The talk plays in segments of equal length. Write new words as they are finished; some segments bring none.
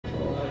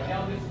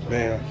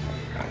Man,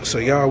 so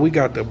y'all, we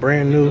got the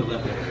brand new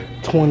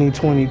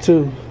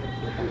 2022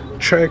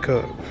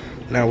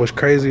 Trackhawk. Now, what's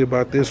crazy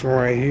about this one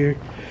right here?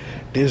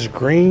 This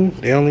green,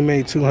 they only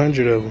made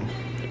 200 of them.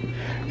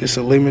 It's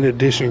a limited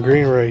edition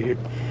green right here,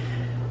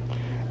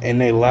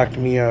 and they locked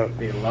me out.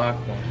 They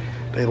locked them.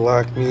 They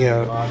locked me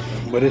out,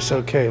 but it's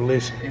okay.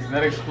 Listen, it's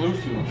that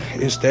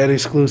exclusive. It's that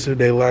exclusive.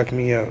 They locked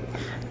me out.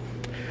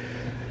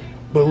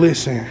 But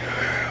listen,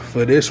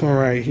 for this one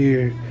right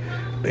here,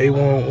 they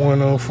want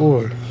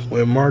 104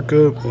 with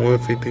markup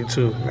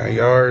 152. Now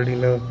y'all already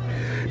know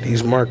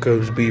these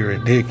markups be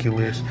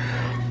ridiculous,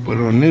 but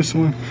on this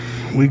one,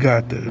 we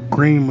got the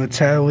green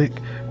metallic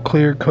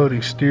clear coat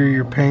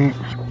exterior paint.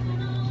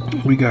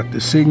 We got the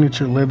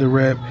signature leather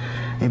wrap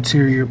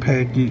interior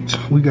package.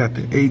 We got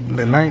the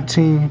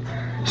 19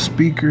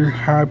 speaker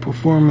high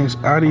performance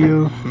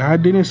audio. Now I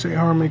didn't say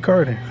Harman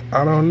Kardon.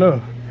 I don't know.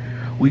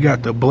 We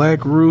got the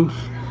black roof,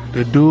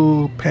 the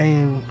dual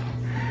pane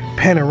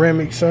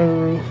panoramic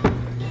sunroof,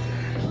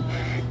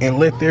 and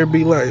let there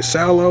be light.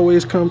 Sal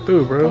always come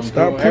through, bro.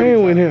 Stop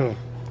playing with him.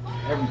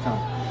 Every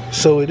time.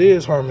 So it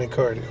is Harman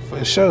Kardon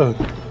for sure.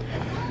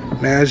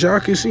 Now, as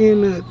y'all can see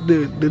in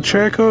the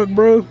Trackhawk,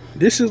 bro,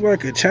 this is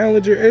like a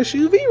Challenger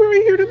SUV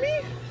right here to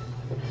me.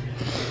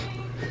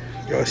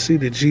 Y'all see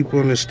the Jeep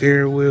on the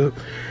steering wheel.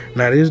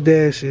 Now, this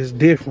dash is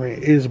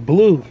different. It's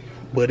blue,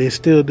 but it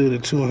still do the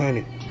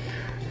 200.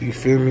 You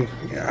feel me?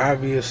 And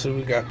obviously,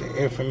 we got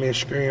the infamous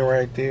screen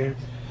right there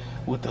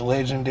with the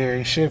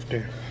legendary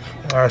shifter.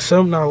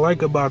 Something I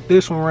like about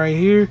this one right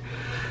here,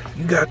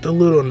 you got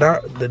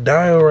the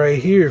dial right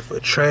here for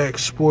track,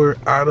 sport,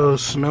 auto,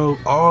 snow,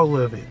 all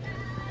of it.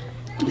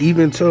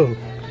 Even tow.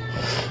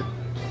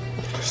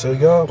 So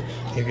y'all,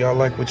 if y'all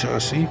like what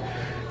y'all see,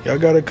 y'all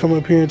gotta come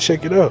up here and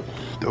check it out.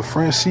 The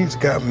front seats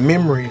got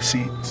memory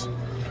seats,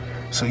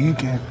 so you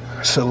can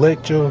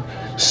select your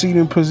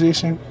seating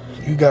position.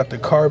 You got the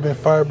carbon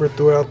fiber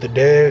throughout the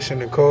dash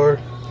and the car,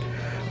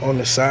 on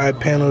the side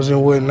panels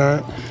and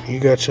whatnot. You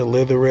got your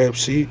leather wrap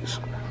seats.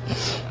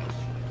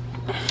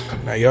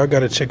 Now y'all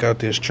gotta check out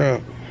this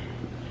trunk.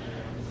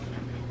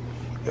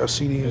 Y'all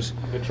see these?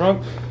 The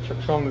trunk?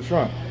 Show them the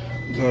trunk.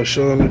 Gonna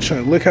show them the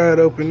trunk. Look how it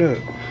opened up.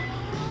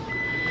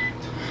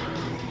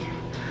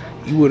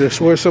 You would have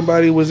swore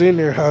somebody was in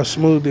there how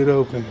smooth it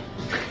opened.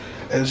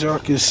 As y'all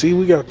can see,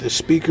 we got the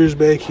speakers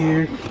back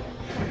here,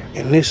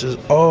 and this is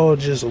all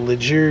just a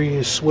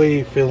luxurious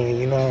suede feeling,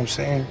 you know what I'm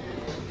saying?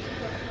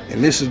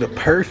 And this is the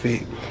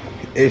perfect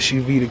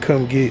SUV to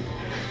come get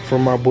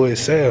from my boy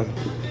Sal.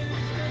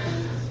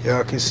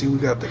 Y'all can see we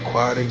got the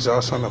quad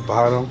exhaust on the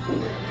bottom.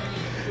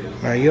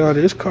 Now y'all,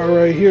 this car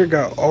right here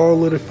got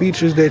all of the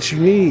features that you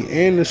need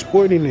and the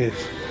sportiness.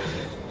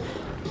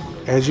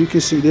 As you can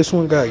see, this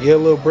one got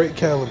yellow brake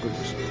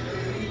calipers.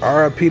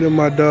 RIP to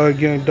my dog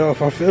Young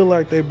Dolph. I feel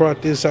like they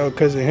brought this out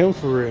because of him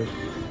for real.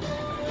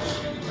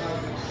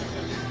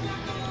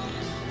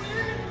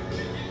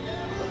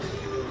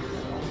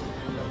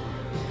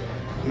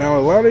 Now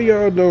a lot of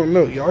y'all don't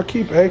know. Y'all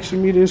keep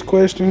asking me this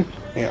question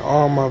in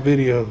all my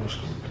videos.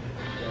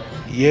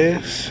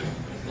 Yes,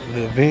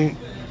 the vent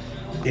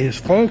is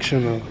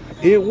functional.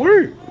 It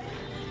worked.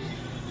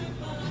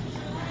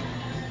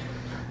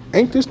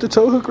 Ain't this the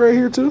tow hook right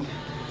here too?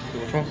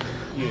 Which one?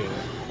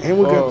 Yeah. And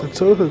we got the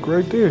tow hook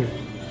right there.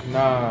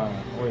 Nah,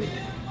 wait.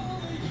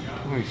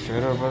 Let me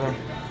straight up, brother.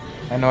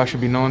 I know I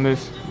should be knowing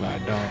this, but I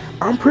don't.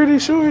 I'm pretty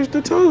sure it's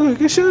the tow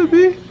hook. It should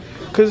be.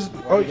 Cause you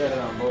got it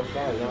on both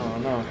sides. I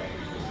don't know.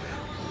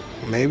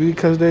 Maybe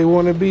because they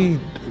want to be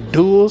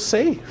dual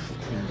safe,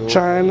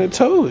 trying to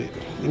tow it.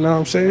 You know what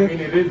I'm saying? I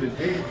mean, it is a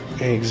thing.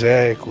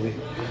 Exactly.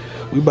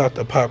 We about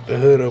to pop the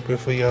hood open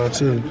for y'all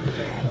too.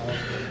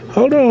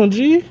 Hold on,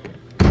 G.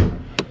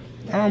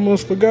 I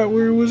almost forgot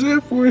where it was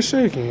at for a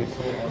second.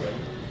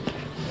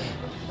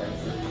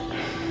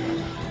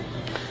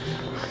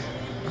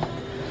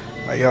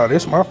 Now, y'all,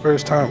 this is my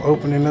first time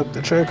opening up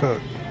the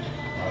Trackhawk.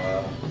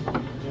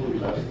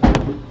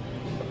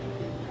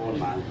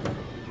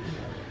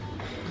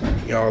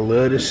 Y'all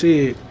love to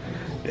see it.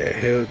 That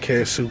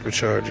Hellcat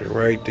supercharger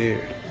right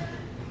there.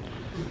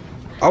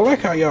 I like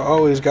how y'all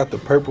always got the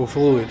purple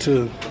fluid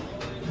too.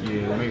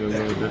 Yeah, that make it a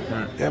little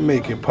different. That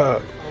make it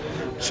pop.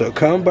 So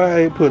come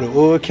by, put an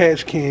oil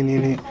catch can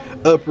in it,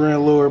 upper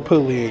and lower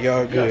pulley, and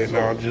y'all good. No,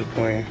 I'm just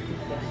playing.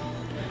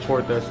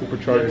 Support that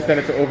supercharger. Send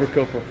it to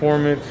Overkill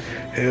Performance.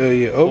 Hell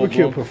yeah,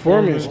 Overkill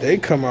Performance. They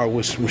come out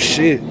with some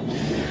shit.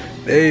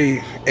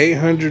 They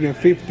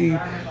 850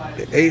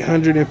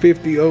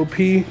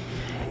 OP.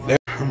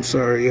 I'm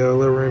sorry,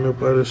 y'all. I ran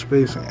up out of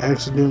space and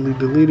accidentally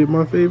deleted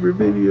my favorite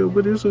video,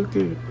 but it's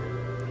okay.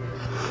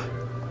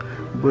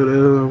 But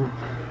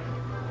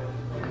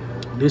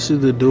this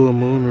is the dual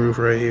moonroof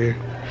right here.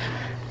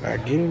 Now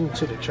getting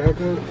into the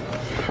Trackhawk,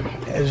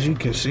 as you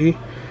can see,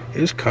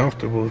 it's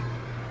comfortable.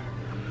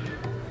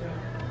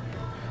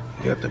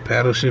 You got the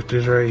paddle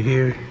shifters right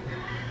here.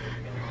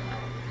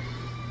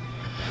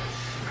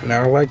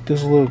 Now I like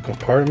this little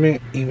compartment,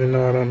 even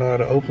though I don't know how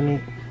to open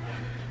it.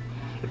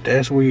 But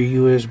that's where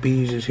your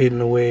USBs is hidden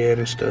away at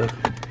and stuff.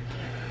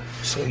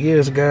 So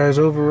yes, guys,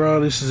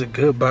 overall this is a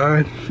good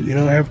buy. You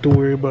don't have to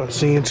worry about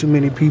seeing too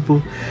many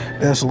people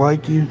that's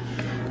like you.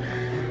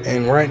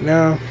 And right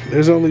now,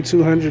 there's only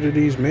 200 of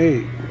these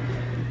made.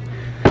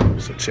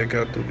 So check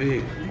out the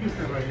vid.